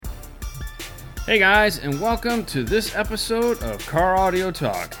Hey guys, and welcome to this episode of Car Audio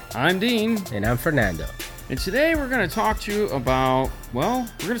Talk. I'm Dean. And I'm Fernando. And today we're going to talk to you about,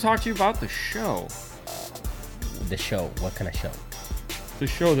 the show. The show? What kind of show? The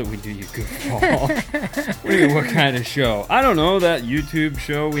show that we do, you goofball. What do you mean, what kind of show? I don't know, that YouTube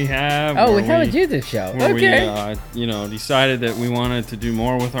show we have. Oh, we have a YouTube show. Where okay. we, decided that we wanted to do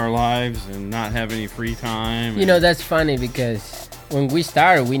more with our lives and not have any free time. You know, that's funny because when we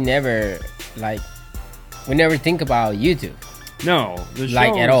started, we never think about YouTube. No, the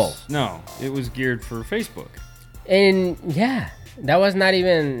show at all. No, it was geared for Facebook. And yeah, that was not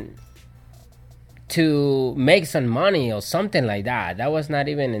even to make some money or something like that. That was not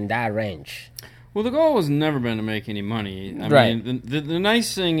even in that range. Well, the goal has never been to make any money. I mean, the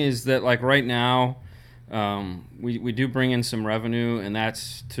nice thing is that, like, right now, we do bring in some revenue, and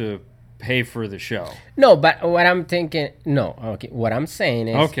that's to pay for the show. No, but what I'm saying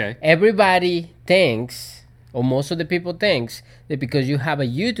is everybody thinks, or most of the people thinks, that because you have a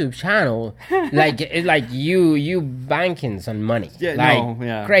YouTube channel, it's like you banking some money,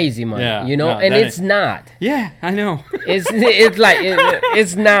 crazy money, and it's not. Yeah, I know.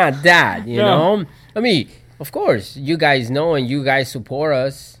 It's not that, you know. I mean, of course, you guys know and you guys support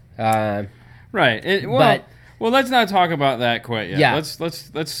us. Right. Well, let's not talk about that quite yet. Yeah.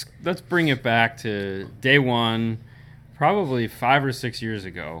 Let's bring it back to day one, probably 5 or 6 years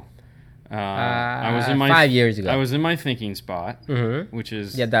ago. I was in my 5 years ago. I was in my thinking spot, which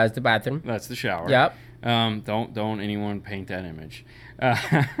is that's the bathroom. That's the shower. Yep. Don't anyone paint that image.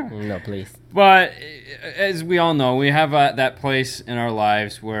 No, please. But as we all know, we have that place in our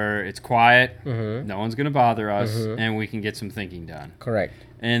lives where it's quiet, no one's going to bother us, and we can get some thinking done. Correct.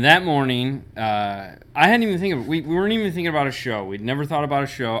 And that morning, I hadn't even think of it. We weren't even thinking about a show. We'd never thought about a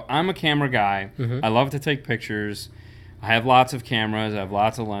show. I'm a camera guy. I love to take pictures. I have lots of cameras. I have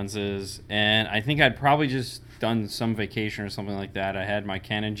lots of lenses. And I think I'd probably just done some vacation or something like that. I had my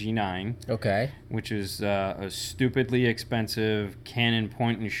Canon G9. Okay. Which is a stupidly expensive Canon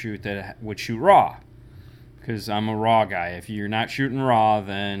point-and-shoot that would shoot RAW. Because I'm a RAW guy. If you're not shooting RAW,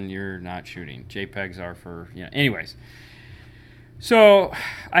 then you're not shooting. JPEGs are for, anyways. So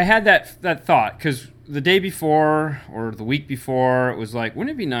I had that thought, because the day before or the week before, it was like,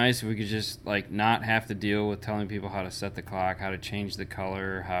 wouldn't it be nice if we could just not have to deal with telling people how to set the clock, how to change the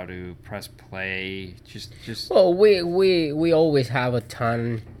color, how to press play, just. Well, we always have a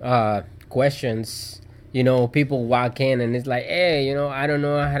ton questions. People walk in and it's like, hey, I don't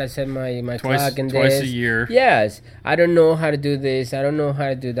know how to set my clock and twice this. a year. Yes, I don't know how to do this. I don't know how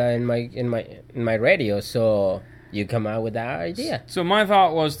to do that in my radio. So you come out with that idea. So my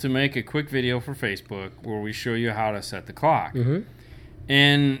thought was to make a quick video for Facebook where we show you how to set the clock.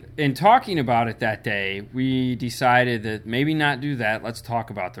 And in talking about it that day, we decided that maybe not do that. Let's talk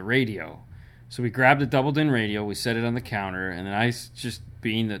about the radio. So we grabbed a doubled-in radio, we set it on the counter, and then I, just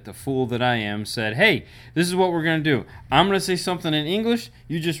being the fool that I am, said, hey, this is what we're going to do. I'm going to say something in English,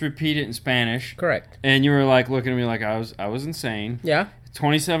 you just repeat it in Spanish. Correct. And you were looking at me like I was insane. Yeah.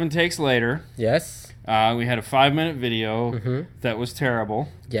 27 takes later. Yes. We had a 5-minute video that was terrible.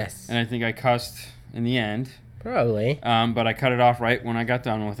 Yes. And I think I cussed in the end. Probably. But I cut it off right when I got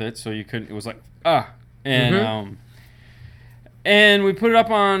done with it, so you couldn't. It was like, and we put it up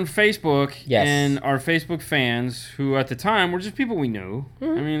on Facebook. Yes. And our Facebook fans, who at the time were just people we knew. I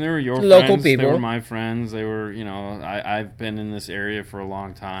mean, they were your local friends. people. They were my friends. They were, I've been in this area for a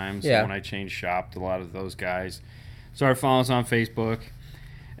long time. So when I changed shop, a lot of those guys started following us on Facebook.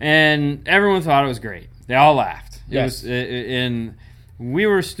 And everyone thought it was great. They all laughed. And we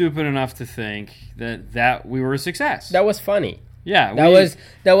were stupid enough to think that we were a success. That was funny. Yeah,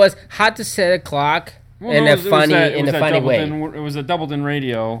 that was how to set a clock in a funny way. It was a doubled-in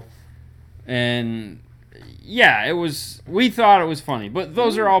radio, and it was. We thought it was funny, but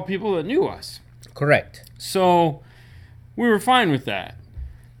those are all people that knew us. Correct. So we were fine with that.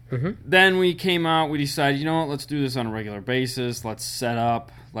 Then we came out. We decided, let's do this on a regular basis. Let's set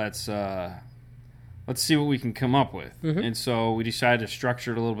up. Let's see what we can come up with. And so we decided to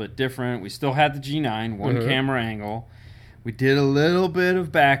structure it a little bit different. We still had the G9, one camera angle. We did a little bit of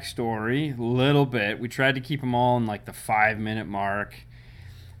backstory, We tried to keep them all in the 5-minute mark,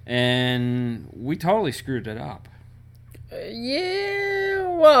 and we totally screwed it up.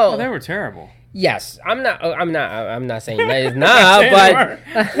 Well, they were terrible. Yes, I'm not saying that it's not,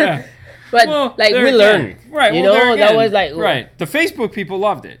 but we learned, right? That was right. The Facebook people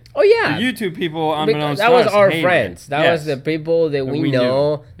loved it. Oh yeah, the YouTube people, that was our friends. That was the people that we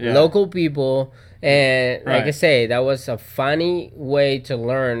know, local people. And like I say, that was a funny way to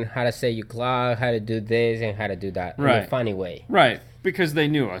learn how to set your clock, how to do this and how to do that in a funny way. Right. because they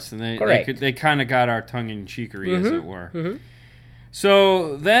knew us and they kind of got our tongue-in-cheekery, as it were. Mm-hmm.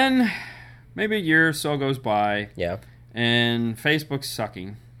 So then maybe a year or so goes by. Yeah. And Facebook's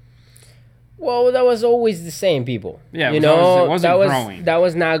sucking. Well, that was always the same people. Yeah, it wasn't growing. That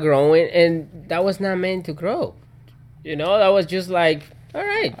was not growing, and that was not meant to grow. That was just like, all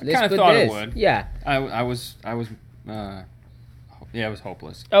right, let's put thought this. It would. Yeah. I was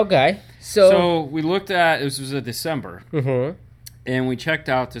hopeless. Okay. So we looked at, this was in December, mm-hmm. and we checked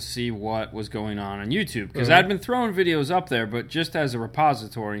out to see what was going on YouTube. Because I'd been throwing videos up there, but just as a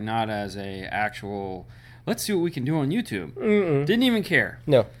repository, not as a actual, let's see what we can do on YouTube. Mm-mm. Didn't even care.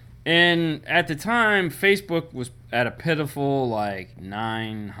 No. And at the time, Facebook was at a pitiful,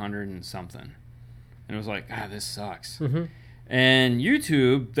 900 and something. And it was like, this sucks. Mm-hmm. And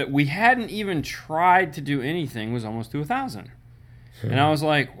YouTube, that we hadn't even tried to do anything, was almost to 1,000. And I was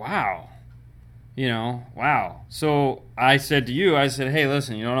like, wow. Wow. So I said to you, hey,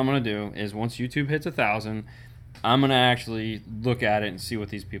 listen, you know what I'm going to do is once YouTube hits 1,000, I'm going to actually look at it and see what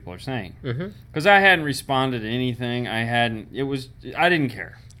these people are saying. Because I hadn't responded to anything. I didn't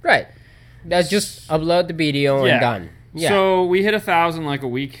care. Right. That's just upload the video and done. Yeah. So we hit 1,000 like a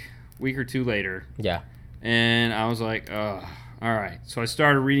week or two later. Yeah. And I was like, all right. So I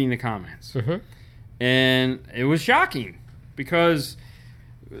started reading the comments. Mm-hmm. And it was shocking because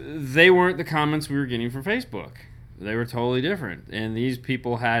they weren't the comments we were getting from Facebook. They were totally different. And these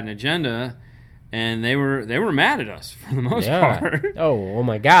people had an agenda, and they were mad at us for the most part. Oh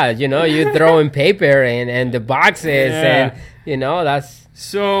my God. You throw in paper and the boxes and, that's...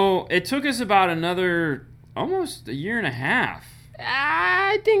 So it took us about almost a year and a half.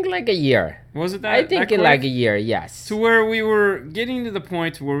 I think like a year. Was it that? I think like a year, yes. To where we were getting to the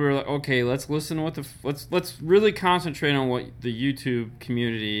point where we were like, okay, let's listen to let's really concentrate on what the YouTube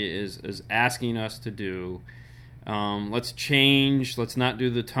community is asking us to do. Let's change. Let's not do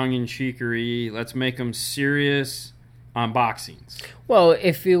the tongue-in-cheekery. Let's make them serious unboxings. Well,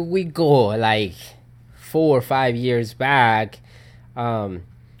 if we go like 4 or 5 years back,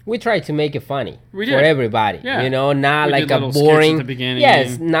 we tried to make it funny for everybody. Yeah. Not like a boring. At the beginning.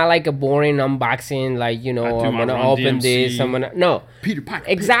 Yes, not like a boring unboxing. Like I'm gonna open this. No. Peter Parker.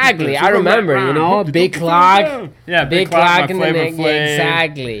 Exactly. I remember. Big clock. Yeah, big clock in the neck.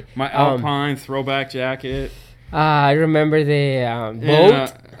 Exactly. My Alpine throwback jacket. I remember the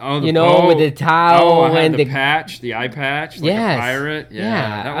boat. The boat. With the towel and the patch, the eye patch, like a pirate.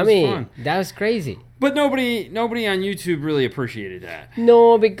 Yeah, that was fun. That was crazy. But nobody on YouTube really appreciated that.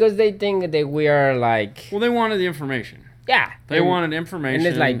 No, because they think that we are like... Well, they wanted the information. Yeah. They wanted information. And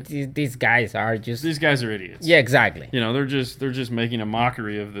it's like, these guys are just... These guys are idiots. Yeah, exactly. They're just making a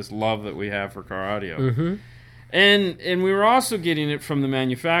mockery of this love that we have for car audio. Mm-hmm. And we were also getting it from the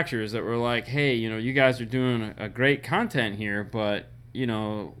manufacturers that were like, hey, you guys are doing a great content here, but,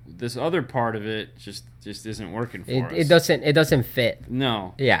 this other part of it just isn't working for us. It doesn't fit.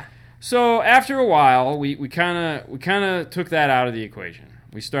 No. Yeah. So after a while, we kind of took that out of the equation.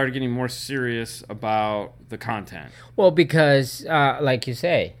 We started getting more serious about the content. Well, because like you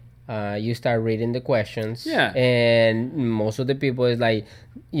say, you start reading the questions. Yeah. And most of the people is like,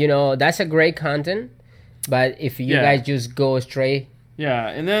 that's a great content, but if you guys just go straight. Yeah,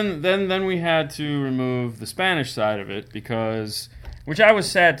 and then we had to remove the Spanish side of it because, which I was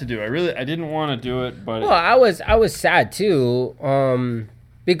sad to do. I didn't want to do it, but I was sad too.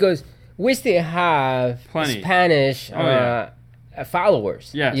 Because we still have Spanish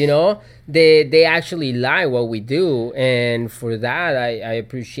followers. Yes. They actually like what we do, and for that I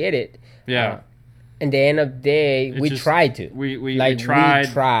appreciate it. Yeah. At the end of the day, we tried to. We tried,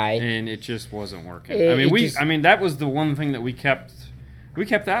 and it just wasn't working. That was the one thing that we kept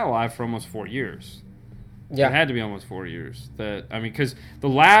that alive for almost 4 years. Yeah. It had to be almost 4 years. Because the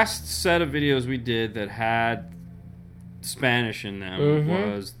last set of videos we did that had Spanish in them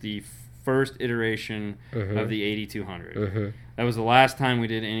was the first iteration of the 8200. That was the last time we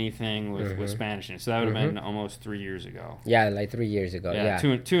did anything with Spanish in it. So that would have been almost 3 years ago. Yeah, like 3 years ago. Yeah.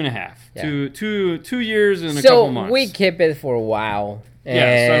 Two and a half. Yeah. Two years and a couple months. So we kept it for a while. So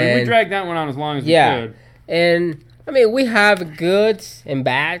we dragged that one on as long as we could. And we have goods and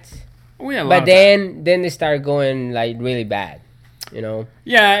bads. But then they start going like really bad.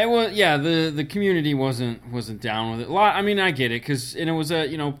 Yeah, it was. Yeah, the community wasn't down with it. I get it because it was the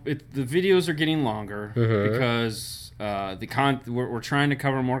videos are getting longer because we're trying to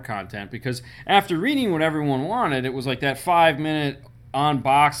cover more content because after reading what everyone wanted, it was like that 5-minute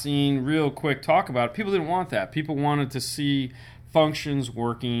unboxing, real quick talk about it. People didn't want that. People wanted to see functions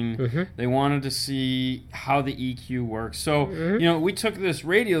working. Mm-hmm. They wanted to see how the EQ works. So, we took this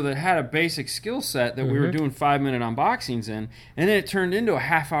radio that had a basic skill set that we were doing 5-minute unboxings in, and then it turned into a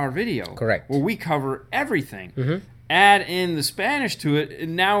half-hour video. Correct. Where we cover everything. Mm-hmm. Add in the Spanish to it,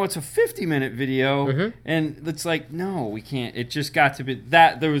 and now it's a 50-minute video, and it's like, no, we can't. It just got to be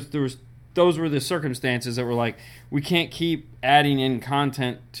that those were the circumstances that were like, we can't keep adding in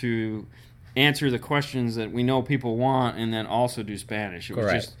content to answer the questions that we know people want, and then also do Spanish.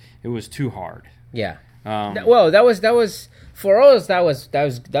 It was too hard. Yeah. Well, that was for us. That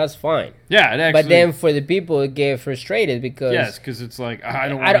was fine. Yeah, it actually. But then for the people, it get frustrated because because it's like I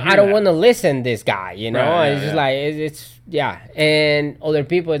don't want to listen to this guy. Right, it's just like it's and other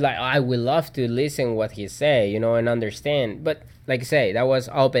people is like, I would love to listen what he say, and understand. But like I say, that was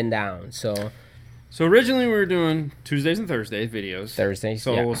up and down. So originally we were doing Tuesdays and Thursdays videos. Thursdays.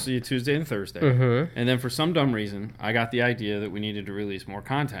 So we'll see you Tuesday and Thursday. Mm-hmm. And then for some dumb reason, I got the idea that we needed to release more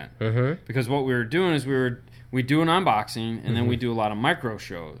content. Mm-hmm. Because what we were doing is we do an unboxing, and then we do a lot of micro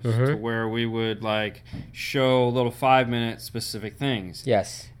shows to where we would like show little 5-minute specific things.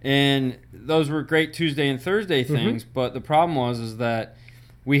 Yes. And those were great Tuesday and Thursday things, but the problem was that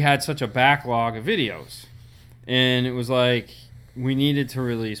we had such a backlog of videos. And it was like, we needed to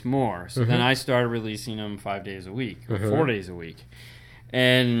release more. So then I started releasing them 5 days a week, or 4 days a week.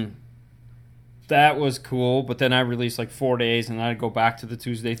 And that was cool, but then I released like 4 days, and I'd go back to the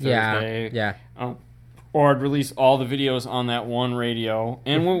Tuesday, Thursday. Yeah. Or I'd release all the videos on that one radio.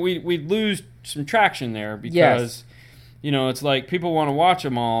 And we'd lose some traction there because, it's like people want to watch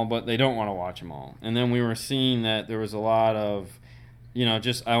them all, but they don't want to watch them all. And then we were seeing that there was a lot of, I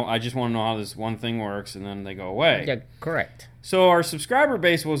just want to know how this one thing works, and then they go away. Yeah, correct. So our subscriber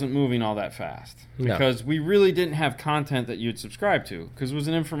base wasn't moving all that fast because we really didn't have content that you'd subscribe to, because it was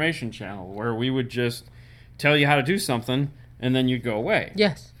an information channel where we would just tell you how to do something and then you'd go away.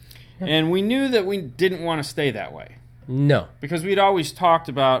 Yes. Yeah. And we knew that we didn't want to stay that way. No. Because we'd always talked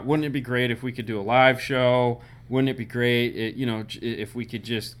about, wouldn't it be great if we could do a live show? Wouldn't it be great, if we could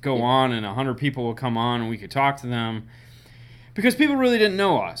just go on and 100 people would come on and we could talk to them? Because people really didn't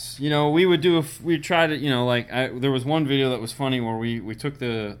know us. We would we'd try to, there was one video that was funny where we took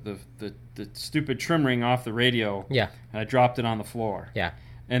the stupid trim ring off the radio. Yeah. And I dropped it on the floor. Yeah.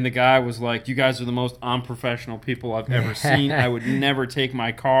 And the guy was like, you guys are the most unprofessional people I've ever seen. I would never take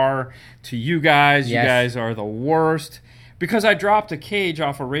my car to you guys. Yes. You guys are the worst. Because I dropped a cage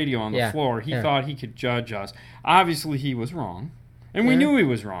off a radio on the floor. He thought he could judge us. Obviously, he was wrong. And we knew he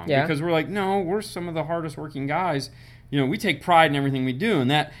was wrong. Yeah. Because we're like, no, we're some of the hardest working guys. We take pride in everything we do,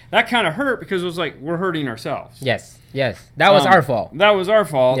 and that kind of hurt because it was like we're hurting ourselves. Yes. That was our fault. That was our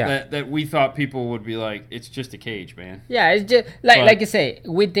fault that we thought people would be like, it's just a cage, man. Yeah, it's just like you say,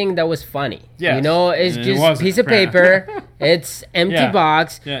 we think that was funny. Yes. It's just a piece of paper. It's empty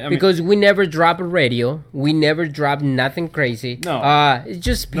box because we never drop a radio. We never drop nothing crazy. No. It's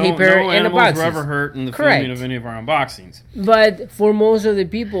just paper and a box. No animals were ever hurt in the filming of any of our unboxings. But for most of the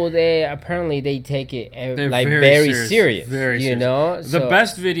people, they take it very serious. Very serious. The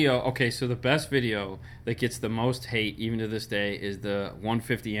best video that gets the most hate, even to this day, is the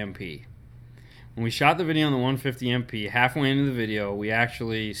 150 MP. When we shot the video on the 150 MP, halfway into the video, we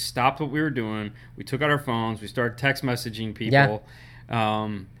actually stopped what we were doing. We took out our phones. We started text messaging people. Yeah.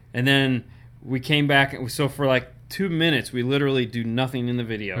 And then we came back. So for like 2 minutes, we literally do nothing in the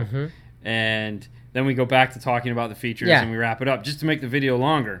video. Mm-hmm. And then we go back to talking about the features and we wrap it up just to make the video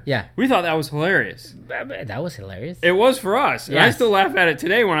longer. Yeah. We thought that was hilarious. That was hilarious. It was for us. And I still laugh at it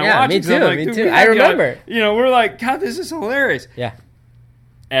today when I watch it. Me too. I remember. We're like, God, this is hilarious. Yeah.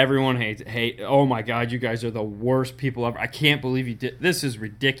 Everyone hates. Oh my God, you guys are the worst people ever. I can't believe you did. This is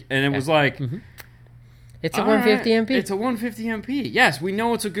ridiculous. And it was like, it's a 150 MP. It's a 150 MP. Yes, we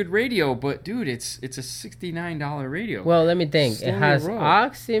know it's a good radio, but dude, it's a $69 radio. Well, let me think. It has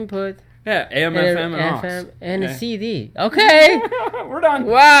aux input. Yeah, AM, FM, and FM, and a CD. Okay. We're done.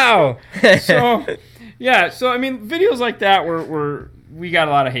 Wow. So I mean, videos like that we got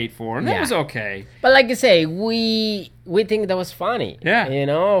a lot of hate for, and that was okay. But like I say, we think that was funny.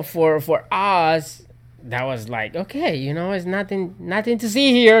 Yeah. For us, that was like, okay, it's nothing to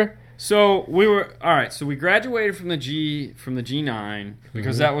see here. So we were all right. So we graduated from the G9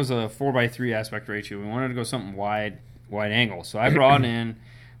 because that was a 4:3 aspect ratio. We wanted to go something wide angle. So I brought in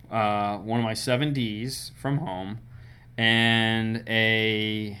one of my 7Ds from home and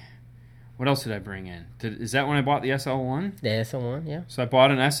what else did I bring in? Is that when I bought the SL1? The SL1, yeah. So I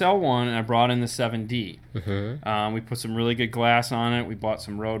bought an SL1 and I brought in the 7D. Mm-hmm. We put some really good glass on it. We bought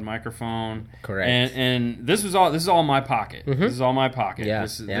some Rode microphone. Correct. And this is all my pocket. Mm-hmm. This is all my pocket. Yeah.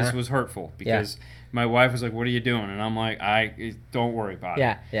 This was hurtful because my wife was like, "What are you doing?" And I'm like, don't worry about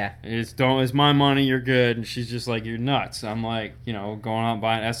it. Yeah. It's my money. You're good." And she's just like, "You're nuts." I'm like, going out and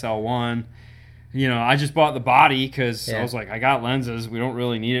buying SL1. I just bought the body because I was like, I got lenses. We don't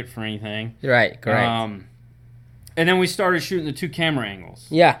really need it for anything. Right, correct. And then we started shooting the 2 camera angles.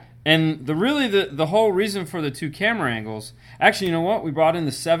 Yeah. And the whole reason for the 2 camera angles, actually, you know what? We brought in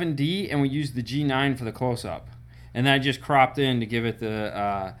the 7D and we used the G9 for the close-up. And then I just cropped in to give it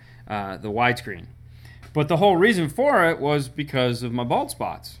the widescreen. But the whole reason for it was because of my bald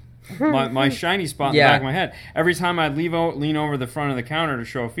spots. My shiny spot in the back of my head. Every time I'd lean over the front of the counter to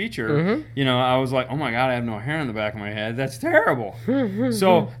show a feature, I was like, oh my God, I have no hair on the back of my head. That's terrible.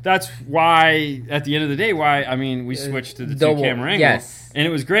 So that's why, at the end of the day, we switched to the 2 camera angle. Yes. And it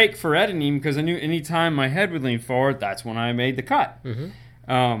was great for editing because I knew anytime my head would lean forward, that's when I made the cut.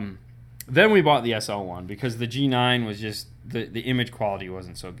 Then we bought the SL1 because the G9 was just, the image quality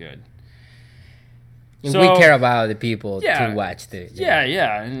wasn't so good. And we care about the people to watch the...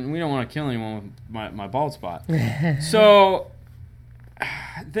 Yeah, and we don't want to kill anyone with my bald spot. So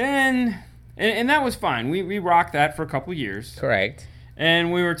then, and that was fine. We rocked that for a couple years. Correct. And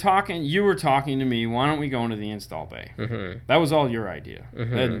you were talking to me, why don't we go into the install bay? That was all your idea.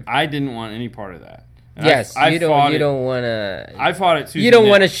 And I didn't want any part of that. Yes, you don't want to... I fought it too. You don't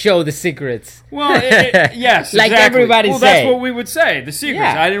want to show the secrets. Well, yes, like exactly. everybody well, say. That's what we would say, the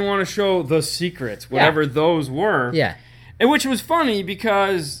secrets. I didn't want to show the secrets, whatever those were. Yeah. And which was funny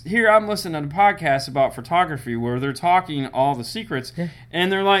because here I'm listening to podcasts about photography where they're talking all the secrets,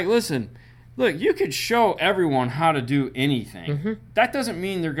 and they're like, listen, look, you could show everyone how to do anything. That doesn't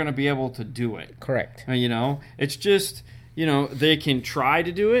mean they're going to be able to do it. Correct. It's just... they can try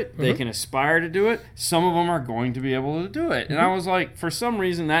to do it. They can aspire to do it. Some of them are going to be able to do it. And I was like, for some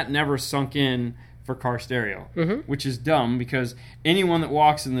reason, that never sunk in for car stereo, which is dumb because anyone that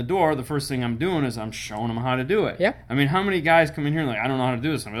walks in the door, the first thing I'm doing is I'm showing them how to do it. Yeah. I mean, how many guys come in here and like, I don't know how to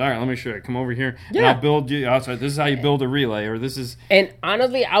do this? I'm like, all right, let me show you. Come over here and I'll build you. This is how you build a relay, or this is... And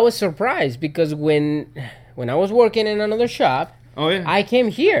honestly, I was surprised because when I was working in another shop, I came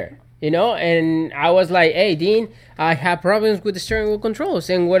here. And I was like, hey, Dean, I have problems with the steering wheel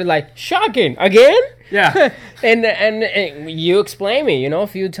controls. And we're like, shocking, again? Yeah. and you explained me, a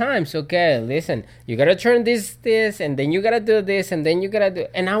few times. Okay, listen, you got to turn this, and then you got to do this, and then you got to do...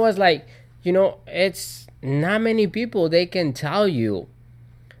 And I was like, it's not many people, they can tell you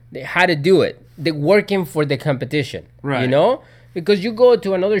how to do it. They're working for the competition, right. Because you go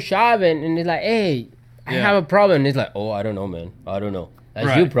to another shop, and it's like, hey, I have a problem. And it's like, oh, I don't know, man. I don't know.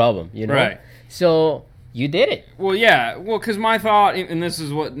 That's your problem, Right. So you did it. Well, yeah. Well, because my thought, and this was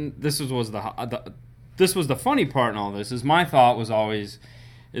the funny part in all this, is my thought was always,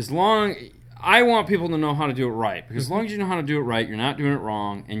 I want people to know how to do it right, because as long as you know how to do it right, you're not doing it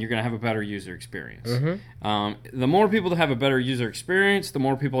wrong, and you're going to have a better user experience. The more people that have a better user experience, the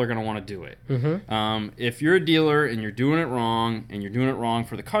more people are going to want to do it. If you're a dealer and you're doing it wrong, and you're doing it wrong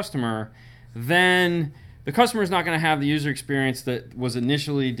for the customer, then the customer is not going to have the user experience that was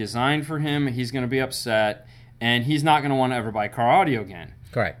initially designed for him. He's going to be upset, and he's not going to want to ever buy car audio again.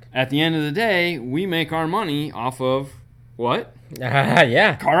 Correct. At the end of the day, we make our money off of what?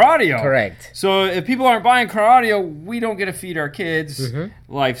 Yeah. Car audio. Correct. So if people aren't buying car audio, we don't get to feed our kids.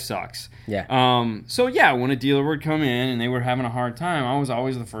 Life sucks. Yeah. When a dealer would come in and they were having a hard time, I was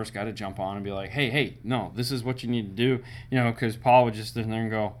always the first guy to jump on and be like, hey, no, this is what you need to do. Because Paul would just sit there and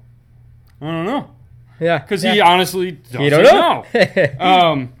go, I don't know. Yeah, because he honestly doesn't know.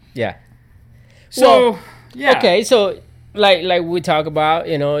 Yeah. So, yeah. Okay, so like we talk about,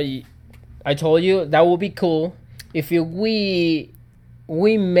 I told you that would be cool if we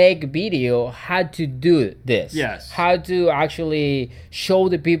make video how to do this. Yes. How to actually show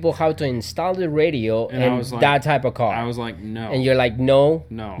the people how to install the radio and that type of car. I was like, no. And you're like, no,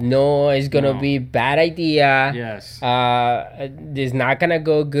 it's gonna be bad idea. Yes. It's not gonna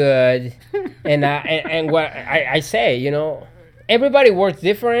go good. and what I say, everybody works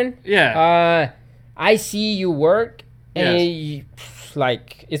different. Yeah. I see you work, and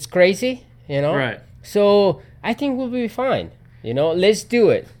it's crazy, Right. So I think we'll be fine. Let's do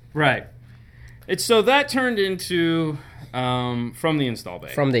it. Right. So that turned into From the install bay.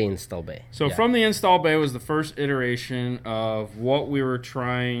 From the install bay. So from the install bay was the first iteration of what we were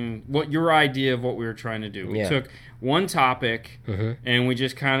trying, what your idea of what we were trying to do. We took one topic and we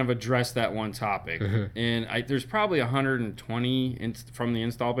just kind of addressed that one topic. And there's probably 120 from the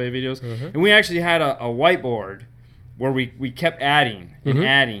install bay videos. And we actually had a whiteboard where we kept adding and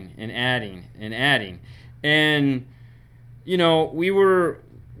adding and adding and adding. And, you know,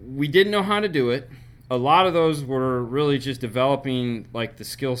 we didn't know how to do it. A lot of those were really just developing like the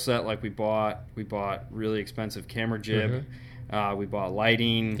skill set. Like we bought really expensive camera jib. We bought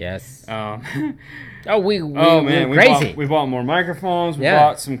lighting. Yes. We crazy. We bought more microphones. We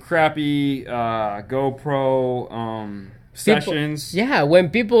bought some crappy GoPro sessions. When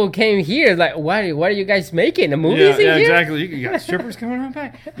people came here, like, what are you guys making? The movies in here? Exactly. You got strippers coming on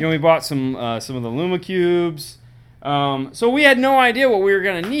back. You know, we bought some of the Luma cubes. So we had no idea what we were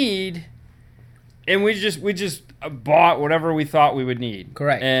gonna need. And we just bought whatever we thought we would need.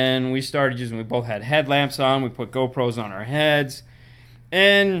 Correct. And we started using. We both had headlamps on. We put GoPros on our heads,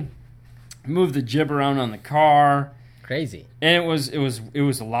 and moved the jib around on the car. Crazy. And it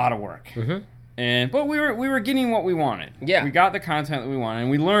was a lot of work. But we were getting what we wanted. Yeah. We got the content that we wanted,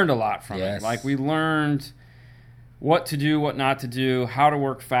 and we learned a lot from it. Like we learned what to do, what not to do, how to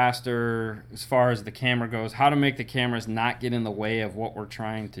work faster as far as the camera goes, how to make the cameras not get in the way of what we're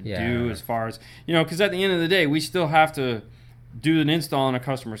trying to do as far as, you know, because at the end of the day, we still have to do an install on a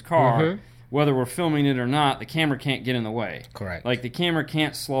customer's car. Whether we're filming it or not, the camera can't get in the way. Correct. Like the camera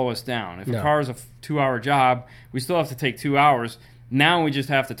can't slow us down. If a car is a 2-hour job, we still have to take 2 hours. Now we just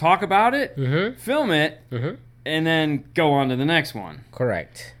have to talk about it, film it, and then go on to the next one.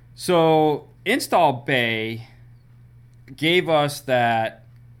 Correct. So Install Bay gave us that,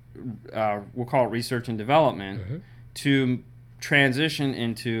 we'll call it research and development, to transition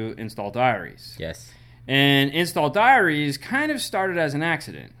into Install Diaries. Yes. And Install Diaries kind of started as an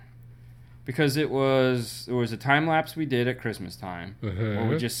accident because it was a time lapse we did at Christmas time where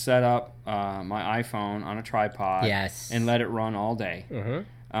we just set up my iPhone on a tripod and let it run all day.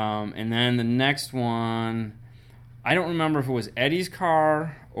 And then the next one, I don't remember if it was Eddie's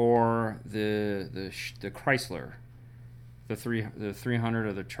car or the Chrysler. The 300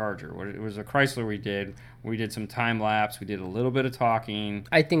 or the Charger. It was a Chrysler we did. We did some time lapse. We did a little bit of talking.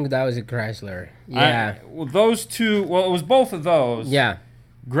 I think that was a Chrysler. Yeah. Those two. Well, it was both of those. Yeah.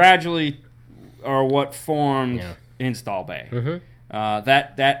 Gradually, are what formed Install Bay.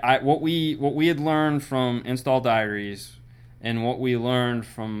 What we had learned from Install Diaries, and what we learned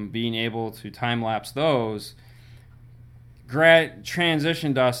from being able to time lapse those,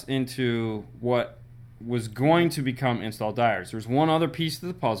 transitioned us into what was going to become Install Diaries. There's one other piece to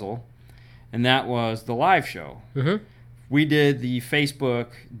the puzzle, and that was the live show. We did the Facebook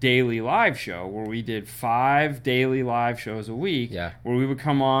daily live show where we did 5 daily live shows a week where we would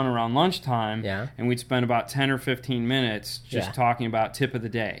come on around lunchtime and we'd spend about 10 or 15 minutes just talking about tip of the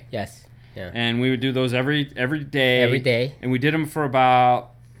day. Yes. Yeah. And we would do those every day. Every day. And we did them for about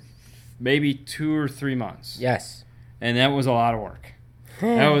maybe 2 or 3 months. Yes. And that was a lot of work.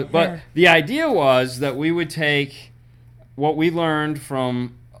 But the idea was that we would take what we learned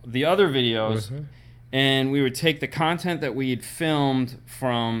from the other videos and we would take the content that we had filmed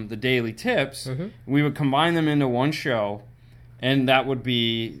from the daily tips, we would combine them into one show, and that would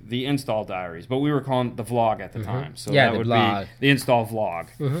be the Install Diaries. But we were calling it the vlog at the time. So that would be the install vlog.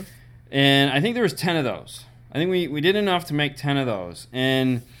 And I think there was 10 of those. I think we did enough to make 10 of those.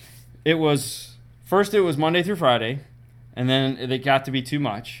 And it was Monday through Friday. And then it got to be too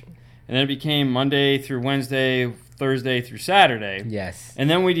much. And then it became Monday through Wednesday, Thursday through Saturday. Yes. And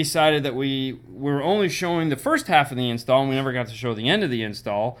then we decided that we were only showing the first half of the install, and we never got to show the end of the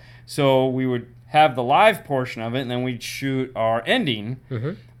install. So we would have the live portion of it, and then we'd shoot our ending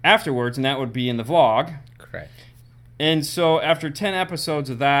afterwards, and that would be in the vlog. Correct. And so after 10 episodes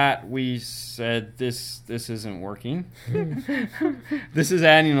of that, we said, this isn't working. This is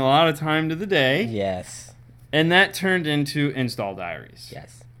adding a lot of time to the day. Yes. And that turned into Install Diaries.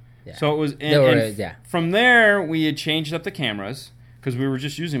 Yes. Yeah. So it was... From there, we had changed up the cameras because we were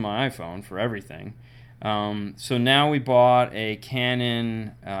just using my iPhone for everything. So now we bought a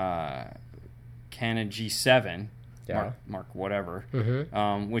Canon G7, Mark whatever,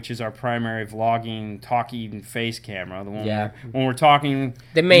 which is our primary vlogging, talking face camera. The one when we're talking,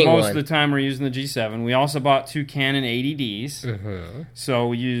 the main most one. of the time we're using the G7. We also bought 2 Canon 80Ds. So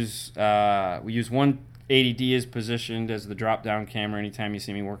we use one 80D is positioned as the drop-down camera anytime you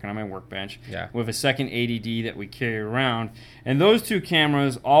see me working on my workbench. We have a second 80D that we carry around. And those 2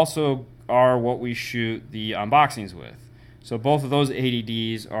 cameras also are what we shoot the unboxings with. So both of those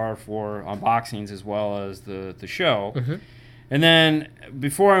ADDs are for unboxings as well as the show. Mm-hmm. And then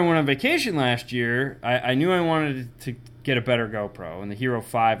before I went on vacation last year, I knew I wanted to get a better GoPro, and the Hero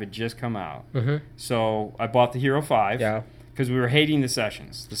 5 had just come out. Mm-hmm. So I bought the Hero 5. Yeah. Because we were hating the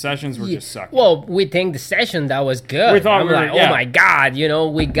sessions. The sessions were just sucking. Well, we think the session, that was good. We thought oh my God,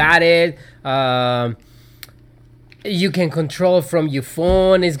 we got it. You can control from your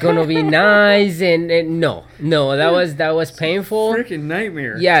phone. It's going to be nice. And no, that was painful. Freaking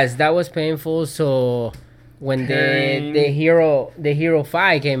nightmare. Yes, that was painful. So when the Hero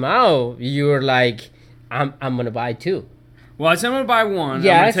 5 came out, you were like, I'm going to buy 2. Well, I said I'm going to buy 1.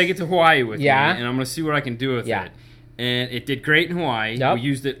 Yes. I'm going to take it to Hawaii with me, and I'm going to see what I can do with it. And it did great in Hawaii. Yep. We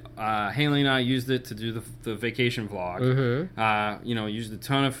used it. Haley and I used it to do the vacation vlog. Mm-hmm. Used a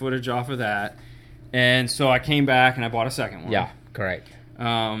ton of footage off of that. And so I came back and I bought a second one. Yeah, correct.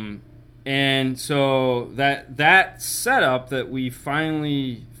 And so that setup that we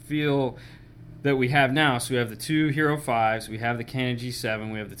finally feel that we have now. So we have the 2 Hero 5s, we have the Canon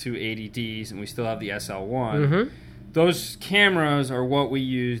G7, we have the 2 ADDs, and we still have the SL1. Mm-hmm. Those cameras are what we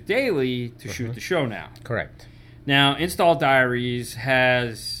use daily to shoot the show now. Correct. Now, Install Diaries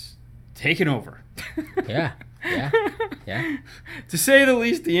has taken over. Yeah. To say the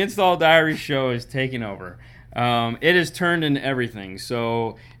least, the Install Diaries show has taken over. It has turned into everything.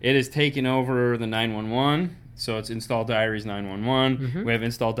 So it has taken over the 911. So it's Install Diaries 911. Mm-hmm. We have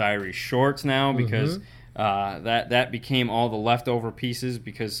Install Diaries Shorts now because that became all the leftover pieces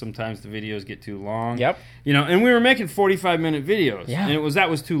because sometimes the videos get too long. Yep. And we were making 45-minute videos. Yeah. And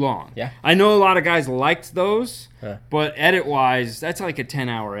that was too long. Yeah. I know a lot of guys liked those, but edit-wise, that's like a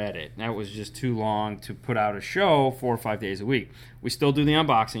 10-hour edit. That was just too long to put out a show 4 or 5 days a week. We still do the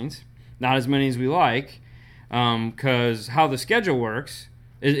unboxings, not as many as we like, because how the schedule works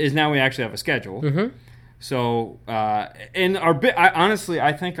is now we actually have a schedule. Mm-hmm. So, and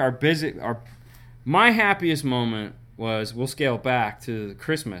I think my happiest moment was, we'll scale back to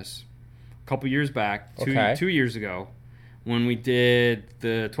Christmas, a couple years back, 2 years ago, when we did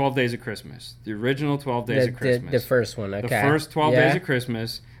the 12 Days of Christmas, the original 12 Days of Christmas. The first one, okay. The first 12 Days of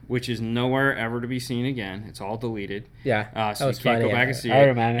Christmas, which is nowhere ever to be seen again. It's all deleted. Yeah, so you can't go back and see it. I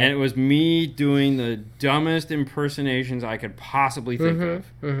remember. And it was me doing the dumbest impersonations I could possibly think of.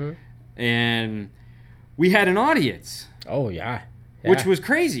 Mm-hmm. And we had an audience. Oh, yeah. Which was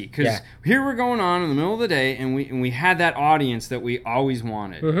crazy, because here we're going on in the middle of the day, and we had that audience that we always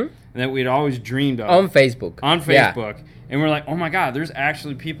wanted, and that we'd always dreamed of. On Facebook. And we're like, oh my God, there's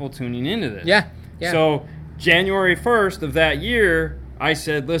actually people tuning into this. Yeah. So January 1st of that year, I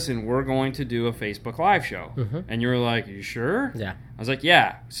said, listen, we're going to do a Facebook Live show. Mm-hmm. And you were like, are you sure? Yeah. I was like,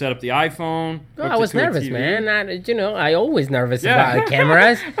 yeah. Set up the iPhone. No, I was nervous, man. I always nervous about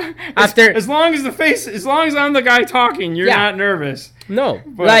cameras. As long as I'm the guy talking, you're not nervous. No.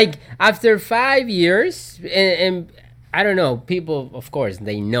 But after 5 years, and I don't know, people, of course,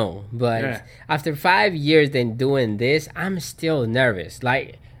 they know. But after 5 years then doing this, I'm still nervous.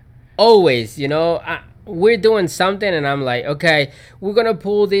 Like, always, we're doing something, and I'm like, okay, we're gonna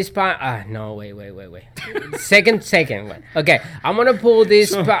pull this no, wait. second one. Okay, I'm gonna pull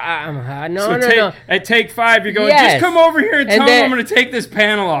this no. At take 5, you're going, just come over here and tell me I'm gonna take this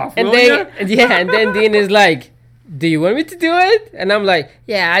panel off, and then Dean is like, do you want me to do it? And I'm like,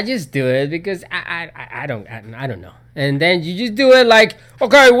 yeah, I just do it because I don't know. And then you just do it like,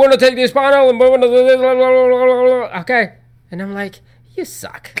 okay, we want to take this panel and okay, and I'm like, you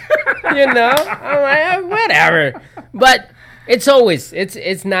suck. I'm like, whatever. But it's always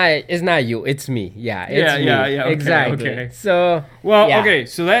it's not you, it's me. Yeah, it's me. Okay, exactly. Okay. So okay.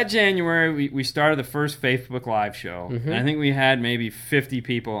 So that January we started the first Facebook Live show, and I think we had maybe 50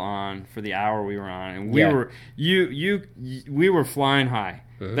 people on for the hour we were on, and we were flying high.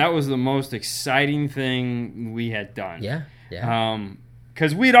 Mm-hmm. That was the most exciting thing we had done. Yeah.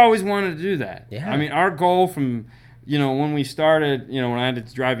 Because we'd always wanted to do that. Yeah. I mean, our goal from when we started, when I had to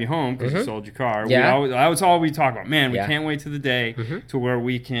drive you home because you sold your car, that was all we talked about. Man, we can't wait to the day to where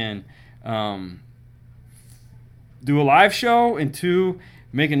we can do a live show, and 2,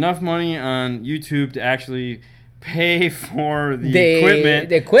 make enough money on YouTube to actually pay for the equipment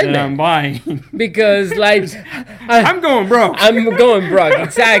that I'm buying. Because, I'm going broke.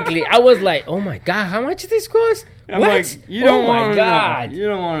 Exactly. I was like, oh my God, how much did this cost? I'm like, you don't want to know. You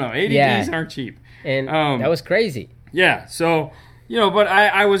don't want to know. ADDs aren't cheap. And that was crazy. Yeah, so, but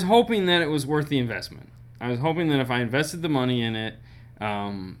I was hoping that it was worth the investment. I was hoping that if I invested the money in it,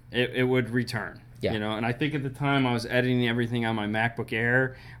 it would return. Yeah. You know, and I think at the time I was editing everything on my MacBook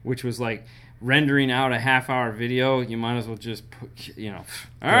Air, which was like rendering out a half-hour video. You might as well just put, you know,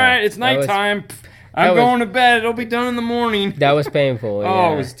 all right, it's nighttime. I'm going to bed. It'll be done in the morning. That was painful.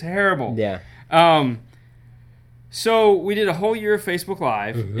 Oh, it was terrible. Yeah. So we did a whole year of Facebook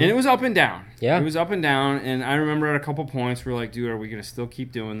Live, and it was up and down. Yeah. It was up and down, and I remember at a couple points we were like, dude, are we going to still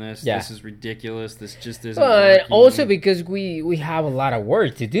keep doing this? Yeah. This is ridiculous. This just isn't But working. also because we have a lot of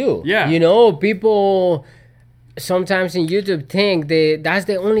work to do. Yeah. You know, people sometimes in YouTube think that's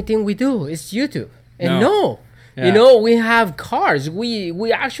the only thing we do. It's YouTube. And no. Yeah. You know, we have cars.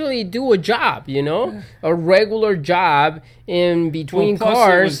 We actually do a job, you know, a regular job in between plus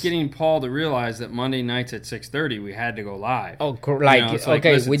cars. It was getting Paul to realize that Monday nights at 6:30 we had to go live. Oh, like, you know,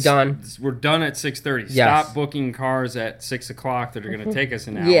 okay, we're done. We're done at 6:30. Yes. Stop booking cars at 6 o'clock that are going to take us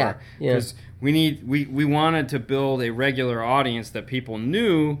an hour. Yeah. Because we wanted to build a regular audience that people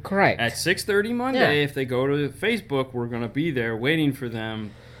knew. Correct. At 6:30 Monday, if they go to Facebook, we're going to be there waiting for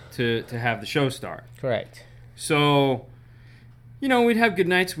them to have the show start. Correct. So, you know, we'd have good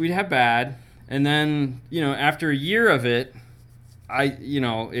nights, we'd have bad, and then, you know, after a year of it,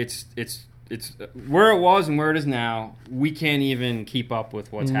 it's where it was and where it is now. We can't even keep up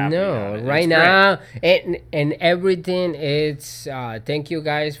with what's happening. No, right now, and everything. It's thank you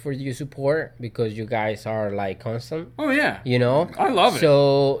guys for your support because you guys are like constant. Oh yeah, you know, I love it.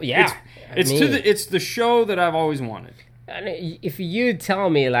 So yeah, it's the show that I've always wanted. If you tell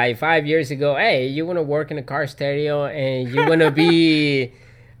me like 5 years ago, hey, you want to work in a car stereo and you want to be,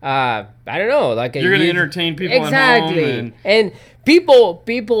 I don't know, like you're going to entertain people exactly, at home and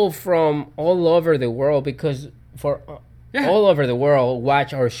people from all over the world, because all over the world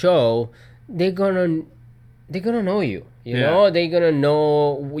watch our show, they're gonna know you. You know, they're gonna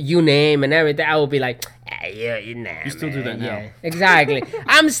know your name and everything. I will be like, hey, you know, you still do that now. Yeah, exactly.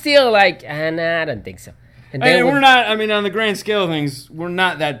 I'm still like, nah, I don't think so. And we're not, I mean, on the grand scale of things, we're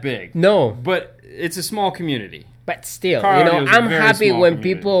not that big. No. But it's a small community. But still, you know, I'm happy when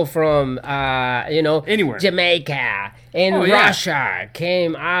people from, anywhere, Jamaica and Russia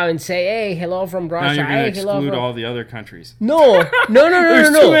came out and say, hey, hello from Russia. Now you're going to exclude all the other countries. No. There's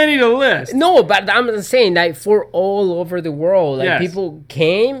too many to list. No, but I'm saying that for all over the world, like people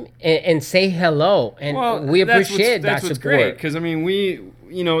came and say hello. And we appreciate that support. That's what's great. Because, I mean,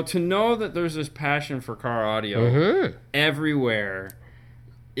 you know, to know that there's this passion for car audio everywhere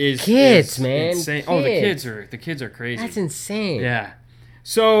is man. Insane. Kids. Oh, the kids are crazy. That's insane. Yeah.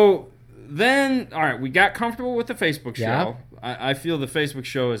 So then, all right, we got comfortable with the Facebook show. I feel the Facebook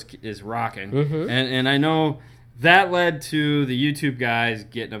show is rocking, and I know that led to the YouTube guys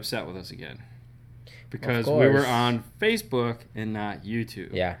getting upset with us again because we were on Facebook and not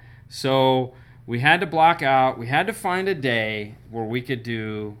YouTube. Yeah. So we had to block out. We had to find a day where we could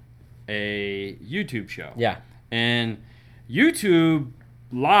do a YouTube show. Yeah. And YouTube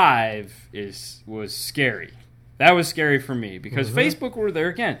Live was scary. That was scary for me because Facebook were there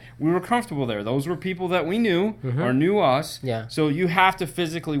again. We were comfortable there. Those were people that we knew or knew us. Yeah. So you have to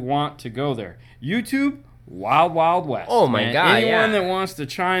physically want to go there. YouTube, wild, wild west. Oh my God! Anyone that wants to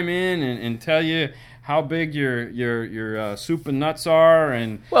chime in and tell you how big your soup and nuts are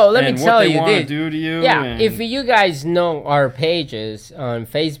and let me tell you, what they want to do to you. Yeah. If you guys know our pages on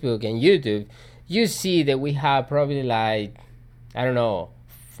Facebook and YouTube, you see that we have probably like, I don't know,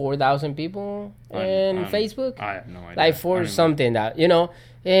 4,000 people in Facebook. I have no idea. Like something that, you know,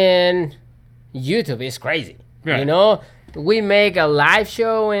 and YouTube is crazy. Yeah. You know, we make a live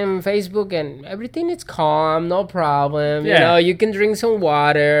show in Facebook and everything is calm, no problem. Yeah. You know, you can drink some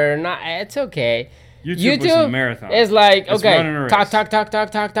water. It's okay. YouTube was a marathon. It's like, it's okay, talk.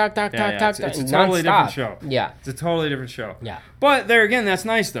 It's a totally different show. Yeah. It's a totally different show. Yeah. But there again, that's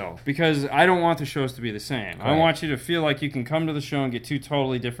nice though, because I don't want the shows to be the same. Right. I want you to feel like you can come to the show and get two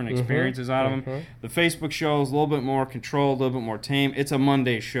totally different experiences out of them. The Facebook show is a little bit more controlled, a little bit more tame. It's a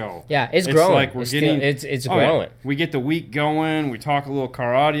Monday show. Yeah, it's growing. Like we're getting, it's growing. Yeah. We get the week going. We talk a little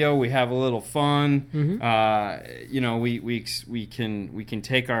car audio. We have a little fun. You know, we can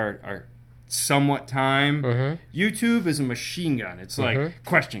take our somewhat time. YouTube is a machine gun. It's like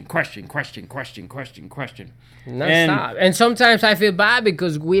question. Non-stop. And sometimes I feel bad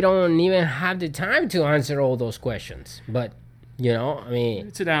because we don't even have the time to answer all those questions. But, you know, I mean,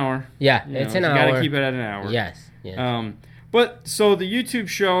 it's an hour. Yeah, it's an hour. You got to keep it at an hour. Yes. But so the YouTube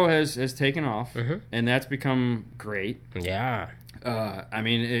show has taken off, and that's become great. Yeah. I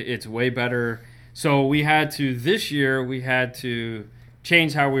mean, it's way better. So this year we had to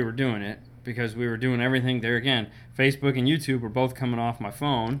change how we were doing it. Because we were doing everything there again. Facebook and YouTube were both coming off my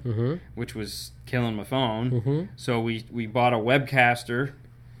phone, which was killing my phone. So we bought a webcaster,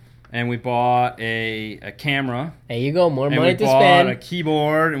 And we bought a camera. There you go, more money to spend. And we bought a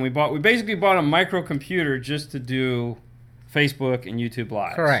keyboard, and we basically bought a microcomputer just to do Facebook and YouTube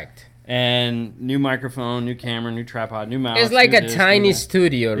Live. Correct. And new microphone, new camera, new tripod, new mouse. It's like a tiny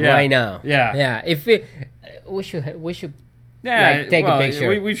studio right now. Yeah. Yeah. We should take a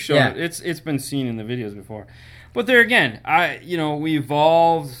picture. We've shown it. It's been seen in the videos before. But there again, we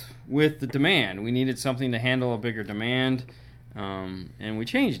evolved with the demand. We needed something to handle a bigger demand. And we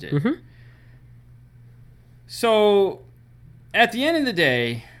changed it. Mm-hmm. So, at the end of the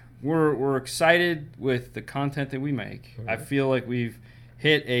day, we're excited with the content that we make. Mm-hmm. I feel like we've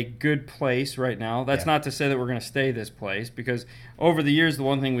hit a good place right now. That's not to say that we're going to stay this place, because over the years, the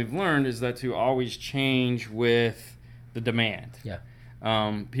one thing we've learned is that to always change with the demand. Yeah.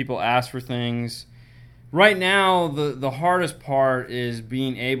 People ask for things. Right now, the hardest part is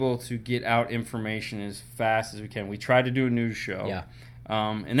being able to get out information as fast as we can. We tried to do a news show. Yeah.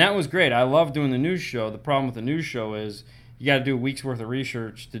 And that was great. I love doing the news show. The problem with the news show is you got to do a week's worth of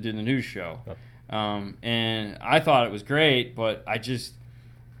research to do the news show. Oh. And I thought it was great, but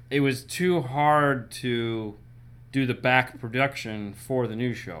it was too hard to do the back production for the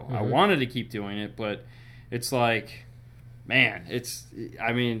news show. Mm-hmm. I wanted to keep doing it, but it's like... Man,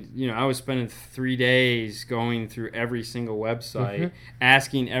 I was spending 3 days going through every single website,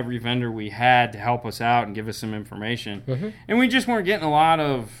 asking every vendor we had to help us out and give us some information. Mm-hmm. And we just weren't getting a lot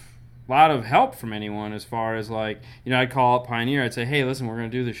of help from anyone as far as I'd call up Pioneer. I'd say, hey, listen, we're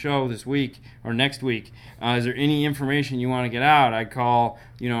going to do the show this week or next week. Is there any information you want to get out? I'd call,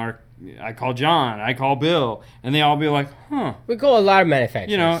 I call John, I call Bill, and they all be like, huh. We call a lot of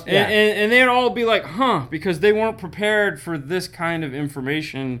manufacturers. And they'd all be like, huh, because they weren't prepared for this kind of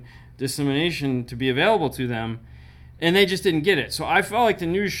information dissemination to be available to them, and they just didn't get it. So I felt like the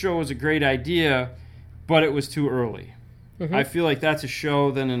news show was a great idea, but it was too early. Mm-hmm. I feel like that's a show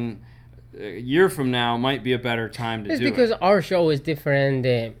that in a year from now might be a better time to do it. It's because our show is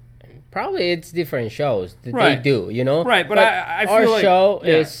different. Probably it's different shows that they do, Right, but I feel our show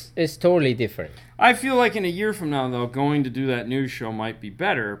is totally different. I feel like in a year from now, though, going to do that news show might be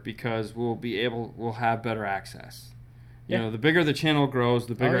better because we'll have better access. The bigger the channel grows,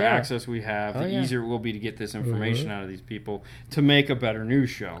 the bigger access we have, the easier it will be to get this information out of these people to make a better news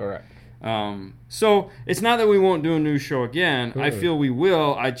show. Correct. So it's not that we won't do a news show again. I feel we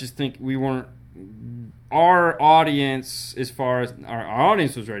will. I just think we weren't. Our audience, as far as our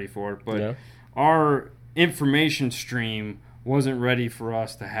audience was ready for it, but our information stream wasn't ready for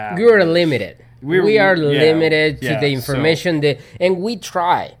us to have. We were limited. We are limited to the information and we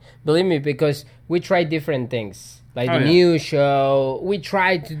try. Believe me, because we try different things, like the news show. We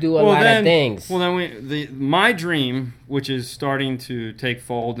try to do a lot of things. Well, then my dream, which is starting to take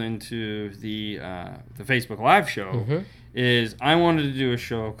fold into the Facebook Live show, is I wanted to do a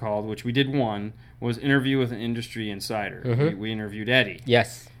show called, which we did was Interview with an Industry Insider. Mm-hmm. We interviewed Eddie.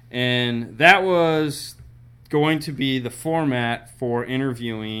 Yes. And that was going to be the format for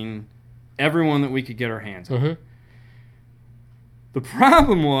interviewing everyone that we could get our hands on. Mm-hmm. The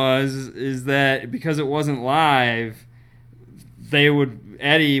problem is that because it wasn't live,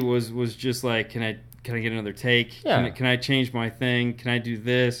 Eddie was just like, can I get another take? Yeah. Can I change my thing? Can I do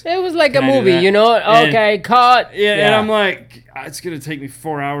this? It was like a movie, Okay, cut. Yeah, and I'm like, it's going to take me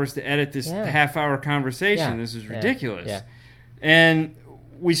 4 hours to edit this half-hour conversation. This is ridiculous. Yeah. And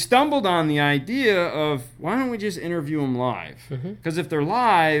we stumbled on the idea of, why don't we just interview them live? Because if they're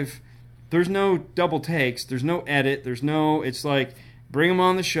live, there's no double takes. There's no edit. It's like, bring them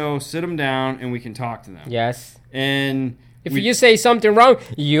on the show, sit them down, and we can talk to them. Yes. And... If you say something wrong,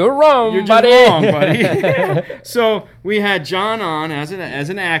 you're wrong, you're buddy. Just wrong, buddy. So we had John on as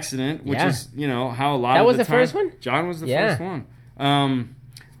an accident, which is how a lot that of was the the first one. John was the first one.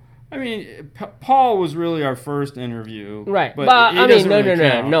 Paul was really our first interview, right? But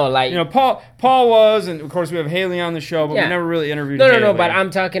no. Like Paul was, and of course we have Haley on the show, but we never really interviewed. No. But I'm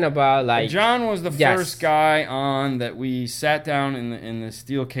talking about like John was the first guy on that we sat down in the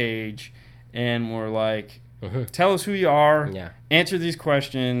steel cage, and we're like. Tell us who you are. Yeah. Answer these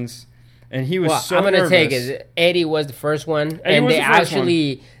questions. And he was so nervous. I'm going to take it. Eddie was the first one. And the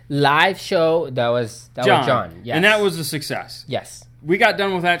actually live show, that was John. Yes. And that was a success. Yes. We got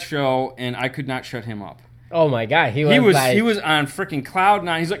done with that show, and I could not shut him up. Oh, my God. He was on freaking cloud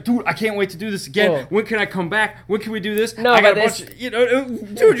nine. He's like, dude, I can't wait to do this again. Whoa. When can I come back? When can we do this? No, I got a bunch of,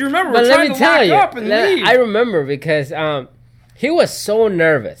 dude, you remember? We're trying to lock up and leave. I remember because he was so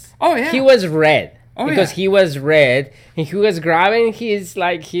nervous. Oh, yeah. He was red. Because he was red, and he was grabbing his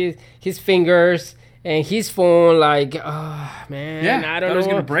fingers and his phone, like, oh man, I don't know. I was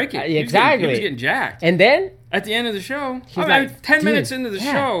gonna break it. Exactly. He was getting jacked. And then at the end of the show, 10 minutes into the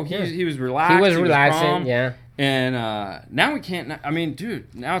show, he was relaxed. He was relaxing, calm, yeah. And now we can't. I mean,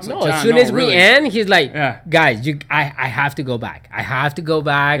 dude, now it's like John, as soon as we end, he's like, guys, I have to go back. I have to go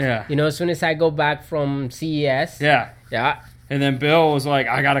back. Yeah. You know, as soon as I go back from CES. Yeah. Yeah. And then Bill was like,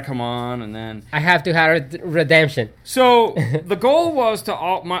 I got to come on. And then I have to have redemption. So the goal was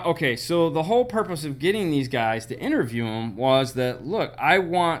to so the whole purpose of getting these guys to interview them was that, look, I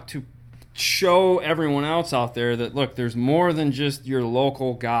want to show everyone else out there that, look, there's more than just your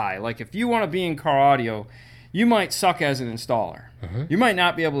local guy. Like, if you want to be in car audio, you might suck as an installer. Mm-hmm. You might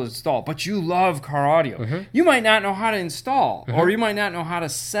not be able to install, but you love car audio. Mm-hmm. You might not know how to install, or you might not know how to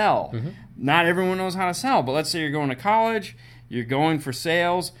sell. Mm-hmm. Not everyone knows how to sell, but let's say you're going to college, you're going for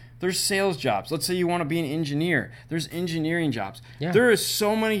sales. There's sales jobs. Let's say you want to be an engineer. There's engineering jobs. Yeah. There is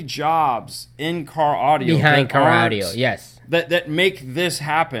so many jobs in car audio. Behind car audio, yes. That make this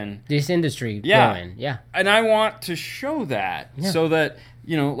happen. This industry growing, yeah. And I want to show that so that,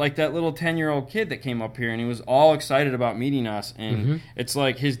 you know, like that little 10-year-old kid that came up here and he was all excited about meeting us. And it's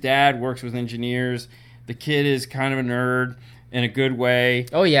like his dad works with engineers. The kid is kind of a nerd in a good way.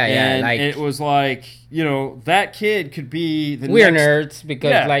 Oh, yeah, and yeah. it was like, you know, that kid could be the We're next... nerds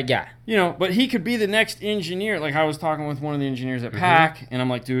because, You know, but he could be the next engineer. Like, I was talking with one of the engineers at PAC, and I'm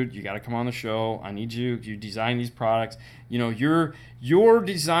like, dude, you got to come on the show. I need you. You design these products. You know, you're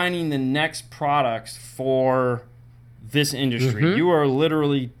designing the next products for this industry. You are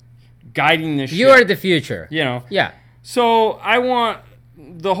literally guiding this ship. You are the future. You know? Yeah. So I want...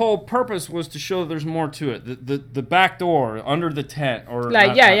 The whole purpose was to show that there's more to it. The back door, under the tent. Or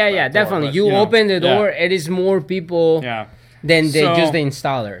definitely. Door, you open the door, it is more people... than just the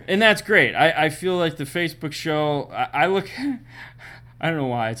installer. And that's great. I feel like the Facebook show, I look, I don't know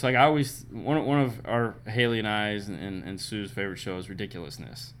why. It's like I always, one of our, Haley and I's and Sue's favorite show is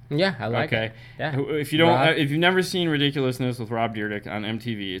Ridiculousness. Yeah, I like it. Yeah. If you've never seen Ridiculousness with Rob Dyrdek on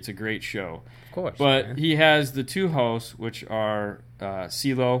MTV, it's a great show. Of course. But he has the two hosts, which are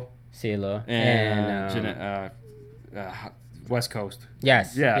CeeLo. And West Coast.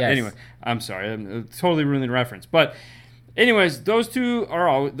 Yes. Yeah, yes. Anyway, I'm sorry. I'm totally ruining the reference. But anyways, those two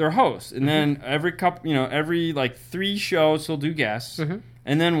are they're hosts. And then every like 3 shows he'll do guests.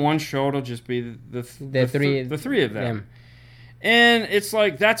 And then one show it'll just be the three of them. And it's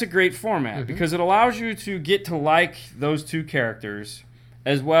like, that's a great format because it allows you to get to like those two characters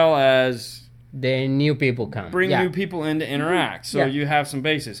as well as the new people come. Bring new people in to interact. So you have some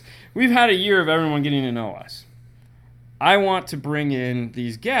basis. We've had a year of everyone getting to know us. I want to bring in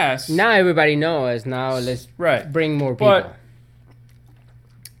these guests. Now everybody knows us. Now let's bring more people. But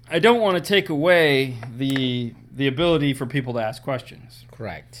I don't want to take away the ability for people to ask questions.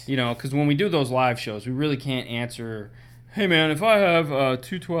 Correct. You know, because when we do those live shows, we really can't answer, hey man, if I have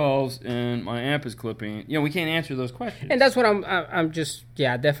 212s and my amp is clipping, we can't answer those questions. And that's what I'm just,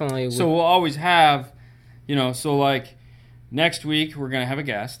 definitely. So we'll always have, so like next week we're going to have a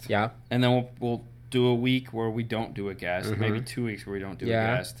guest. Yeah. And then we'll do a week where we don't do a guest, maybe 2 weeks where we don't do a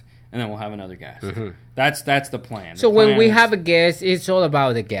guest, and then we'll have another guest. That's the plan. So when we have a guest, it's all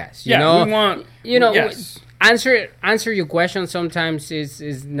about the guest. You know? We want answer your question sometimes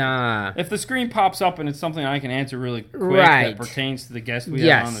is not. If the screen pops up and it's something I can answer really quick that pertains to the guest we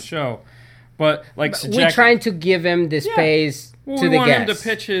have on the show, but like we're trying to give him the space to the guest. We want him to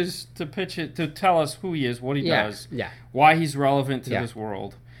pitch it to tell us who he is, what he does, why he's relevant to this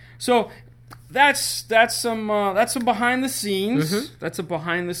world. So. That's some behind the scenes. That's a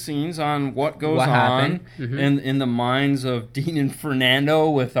behind the scenes on what goes on in the minds of Dean and Fernando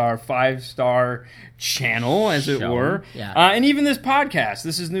with our 5-star channel, as it were. Yeah. And even this podcast.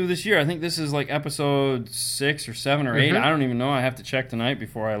 This is new this year. I think this is like episode 6 or 7 or 8. I don't even know. I have to check tonight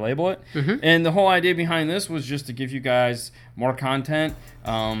before I label it. And the whole idea behind this was just to give you guys more content,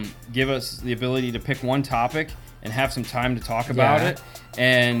 give us the ability to pick one topic and have some time to talk about it.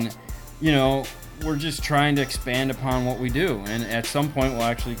 And we're just trying to expand upon what we do. And at some point, we'll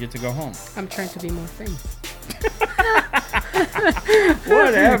actually get to go home. I'm trying to be more famous.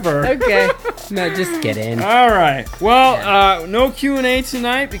 Whatever. Okay. No, just kidding. All right. Well, no Q&A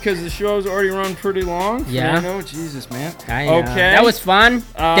tonight because the show's already run pretty long. Yeah. No, Jesus, man. I know. Okay. That was fun.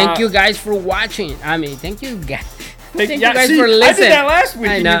 Thank you guys for watching. Thank you guys. Thank you guys for listening. I did that last week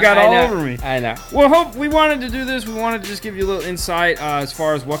and you got all over me. I know. Well, we wanted to do this. We wanted to just give you a little insight as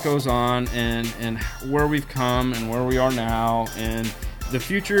far as what goes on and where we've come and where we are now. And the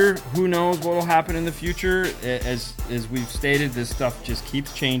future, who knows what will happen in the future. As we've stated, this stuff just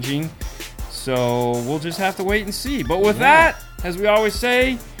keeps changing. So we'll just have to wait and see. But with that, as we always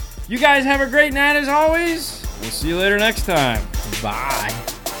say, you guys have a great night as always. We'll see you later next time. Bye.